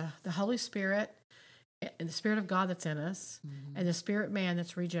 There's the Holy Spirit and the Spirit of God that's in us, and the spirit man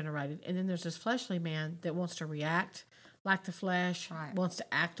that's regenerated. And then there's this fleshly man that wants to react like the flesh, Right. wants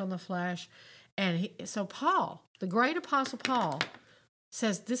to act on the flesh. And so Paul, the great apostle Paul,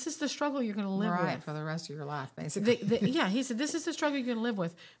 says this is the struggle you're going to live Right, with. for the rest of your life, basically. Yeah, he said this is the struggle you're going to live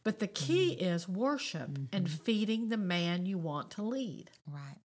with. But the key is worship and feeding the man you want to lead.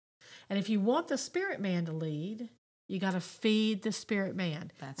 Right. And if you want the spirit man to lead, you got to feed the spirit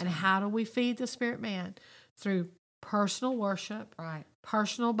man. That's and right. how do we feed the spirit man? Through personal worship, Right.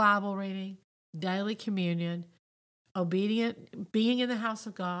 personal Bible reading, daily communion, obedient, being in the house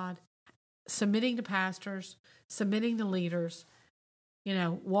of God, submitting to pastors, submitting to leaders, you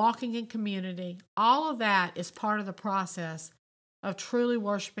know, walking in community. All of that is part of the process of truly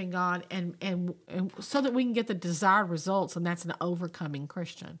worshiping God and so that we can get the desired results, and that's an overcoming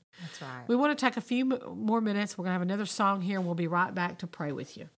Christian. That's right. We want to take a few more minutes. We're going to have another song here, and we'll be right back to pray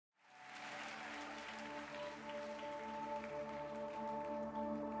with you.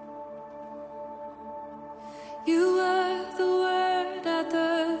 You were the Word at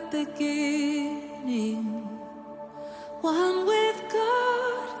the beginning, one with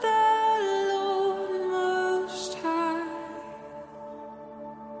God the Lord Most High.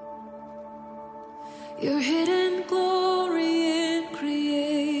 Your hidden glory in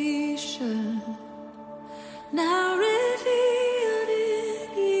creation, now revealed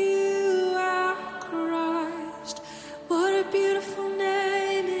in you, our Christ. What a beautiful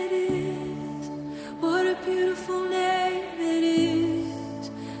name it is. What a beautiful name it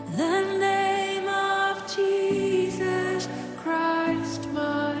is. The name of Jesus Christ,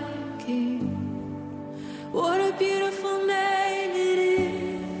 my King. What a beautiful name it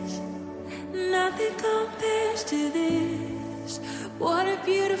is. Nothing compares to this. What a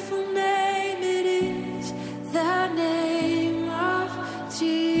beautiful name it is. The name of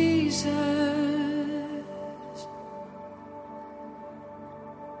Jesus.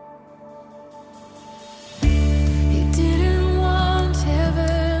 He didn't want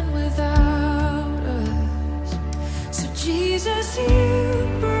heaven without us. So Jesus, you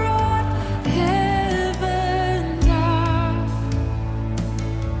brought heaven down.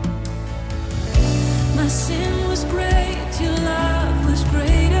 My sin was great, your love was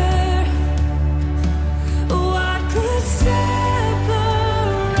greater.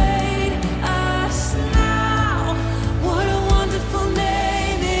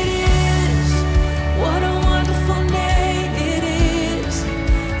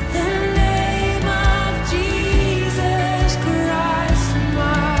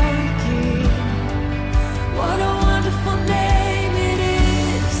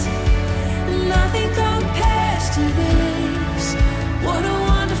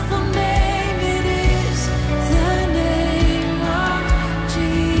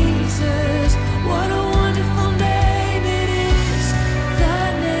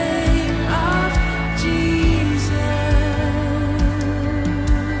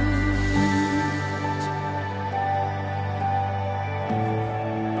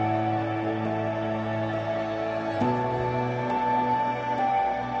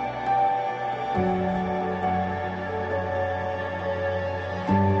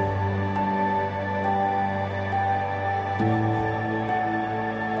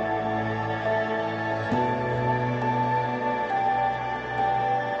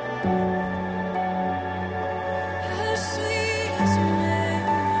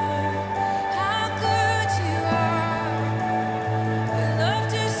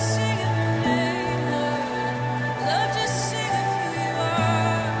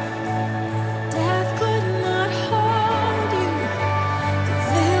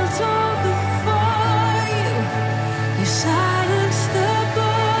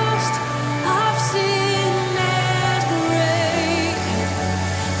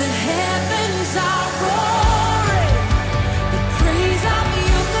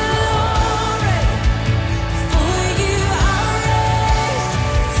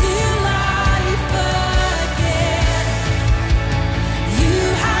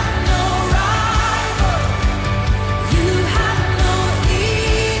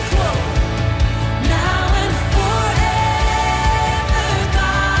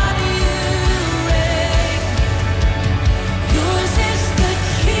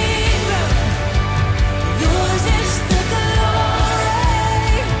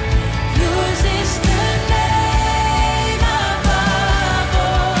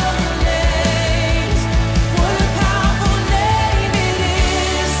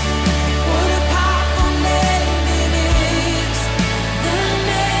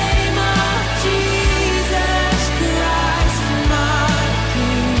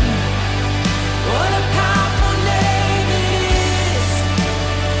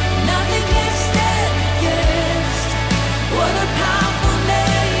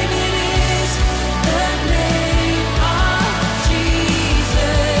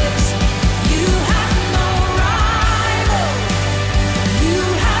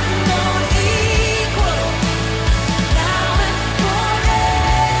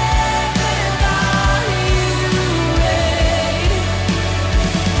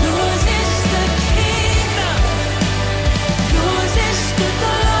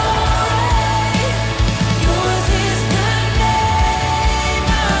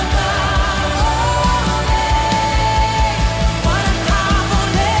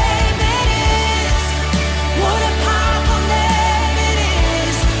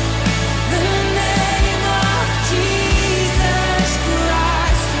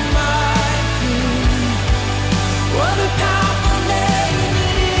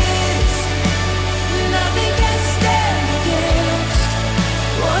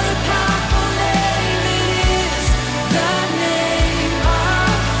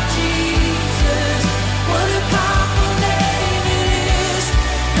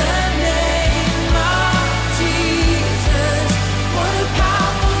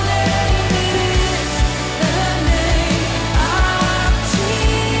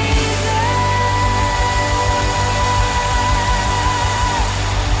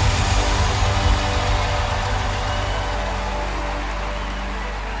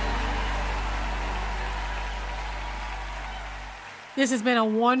 This has been a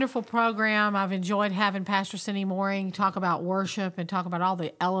wonderful program. I've enjoyed having Pastor Cindy Mooring talk about worship and talk about all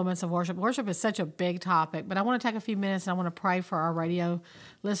the elements of worship. Worship is such a big topic, but I want to take a few minutes and I want to pray for our radio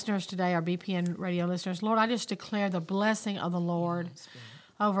listeners today, our BPN radio listeners. Lord, I just declare the blessing of the Lord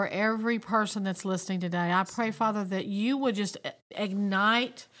over every person that's listening today. I pray, Father, that you would just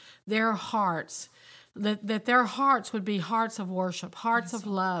ignite their hearts, that their hearts would be hearts of worship, hearts of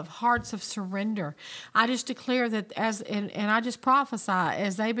love, hearts of surrender. I just declare that and I just prophesy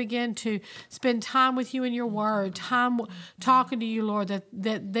as they begin to spend time with you in your word, time talking to you, Lord, that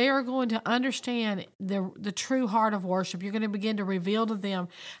they are going to understand the true heart of worship. You're going to begin to reveal to them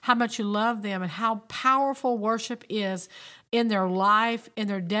how much you love them and how powerful worship is in their life, in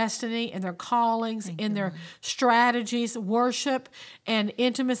their destiny, in their callings, in their strategies. Worship and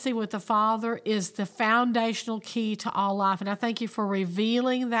intimacy with the Father is the foundational key to all life. And I thank you for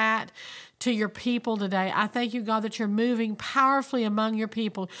revealing that to your people today. I thank you, God, that you're moving powerfully among your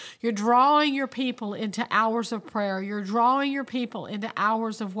people. You're drawing your people into hours of prayer. You're drawing your people into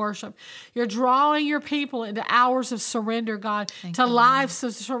hours of worship. You're drawing your people into hours of surrender, God, to lives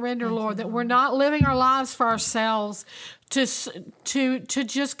of surrender, Lord, that we're not living our lives for ourselves, to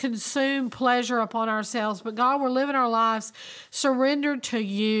just consume pleasure upon ourselves. But God, we're living our lives surrendered to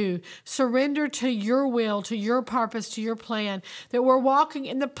you, surrendered to your will, to your purpose, to your plan, that we're walking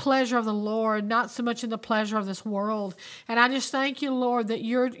in the pleasure of the Lord, not so much in the pleasure of this world. And I just thank you, Lord, that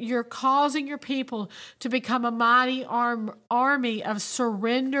you're causing your people to become a mighty army of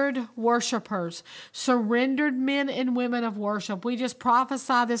surrendered worshipers, surrendered men and women of worship. We just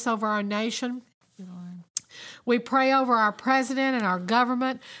prophesy this over our nation. We pray over our president and our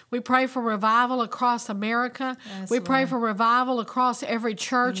government. We pray for revival across America. Yes, we pray Lord. for revival across every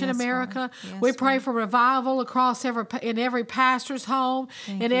church in Yes, America. Lord. Yes, we pray Lord. for revival across in every pastor's home,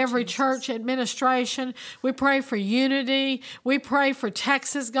 Thank in you, every Jesus. church administration. We pray for unity. We pray for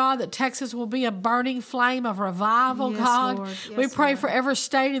Texas, God, that Texas will be a burning flame of revival, Yes, God. Lord. We Yes, pray Lord. for every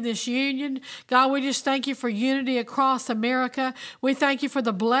state in this union. God, we just thank you for unity across America. We thank you for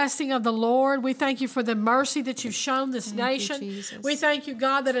the blessing of the Lord. We thank you for the mercy that you've shown this Thank you, nation. Jesus. We thank you,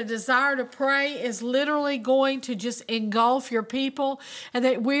 God, that a desire to pray is literally going to just engulf your people, and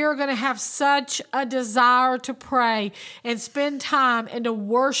that we are going to have such a desire to pray and spend time and to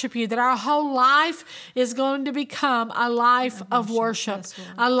worship you, that our whole life is going to become a life of worship, Yes,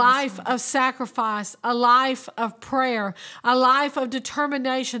 Lord. a life of sacrifice, a life of prayer, a life of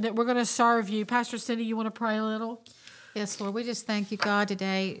determination that we're going to serve you. Pastor Cindy, you want to pray a little? Yes, Lord, we just thank you, God,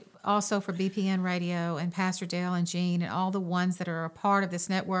 today also for BPN Radio and Pastor Dale and Jean and all the ones that are a part of this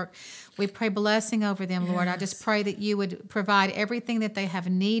network. We pray blessing over them, Lord. I just pray that you would provide everything that they have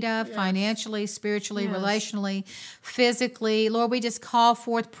need of financially, spiritually, relationally, physically. Lord, we just call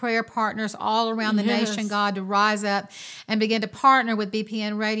forth prayer partners all around the nation, God, to rise up and begin to partner with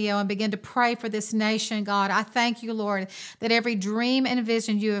BPN Radio and begin to pray for this nation, God. I thank you, Lord, that every dream and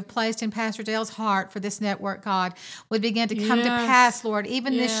vision you have placed in Pastor Dale's heart for this network, God, would begin to come to pass, Lord,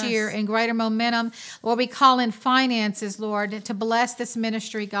 even this year in greater momentum. Lord, we call in finances, Lord, to bless this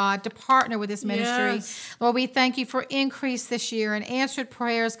ministry, God, to partner with this ministry. Lord, we thank you for increase this year and answered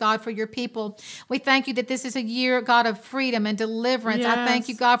prayers, God, for your people. We thank you that this is a year, God, of freedom and deliverance. I thank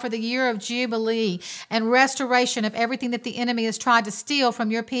you, God, for the year of jubilee and restoration of everything that the enemy has tried to steal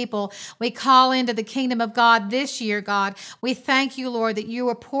from your people. We call into the kingdom of God this year, God. We thank you, Lord, that you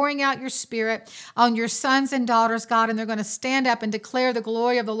are pouring out your spirit on your sons and daughters, God, and they're going to stand up and declare the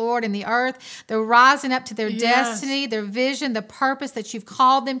glory of the Lord in the earth. They're rising up to their destiny, their vision, the purpose that you've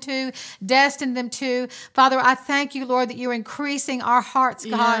called them to, destined them to. Father, I thank you, Lord, that you're increasing our hearts,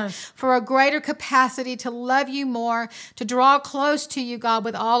 God, for a greater capacity to love you more, to draw close to you, God,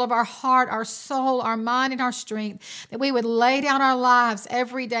 with all of our heart, our soul, our mind, and our strength, that we would lay down our lives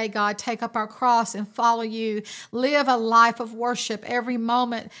every day, God, take up our cross and follow you, live a life of worship every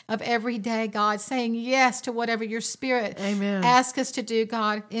moment of every day, God, saying yes to whatever your Spirit asks us to do,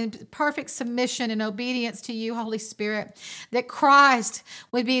 God, in perfect submission and obedience to you, Holy Spirit, that Christ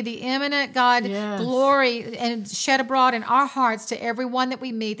would be the imminent, God, glory and shed abroad in our hearts to everyone that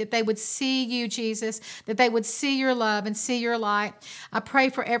we meet, that they would see you, Jesus, that they would see your love and see your light. I pray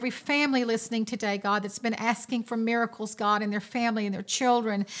for every family listening today, God, that's been asking for miracles, God, in their family and their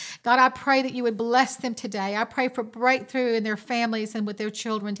children. God, I pray that you would bless them today. I pray for breakthrough in their families and with their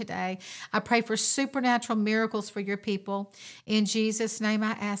children today. I pray for supernatural miracles for your people. In Jesus' name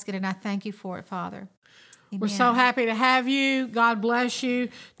I ask it, and I thank you for it, Father. We're so happy to have you. God bless you.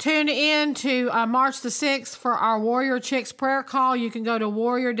 Tune in to March the 6th for our Warrior Chicks prayer call. You can go to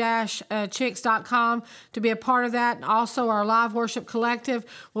warrior-chicks.com to be a part of that. And also our live worship collective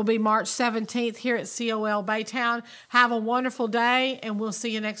will be March 17th here at COL Baytown. Have a wonderful day, and we'll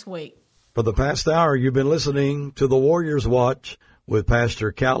see you next week. For the past hour, you've been listening to the Warriors Watch with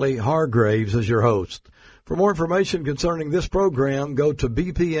Pastor Callie Hargraves as your host. For more information concerning this program, go to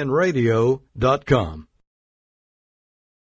bpnradio.com.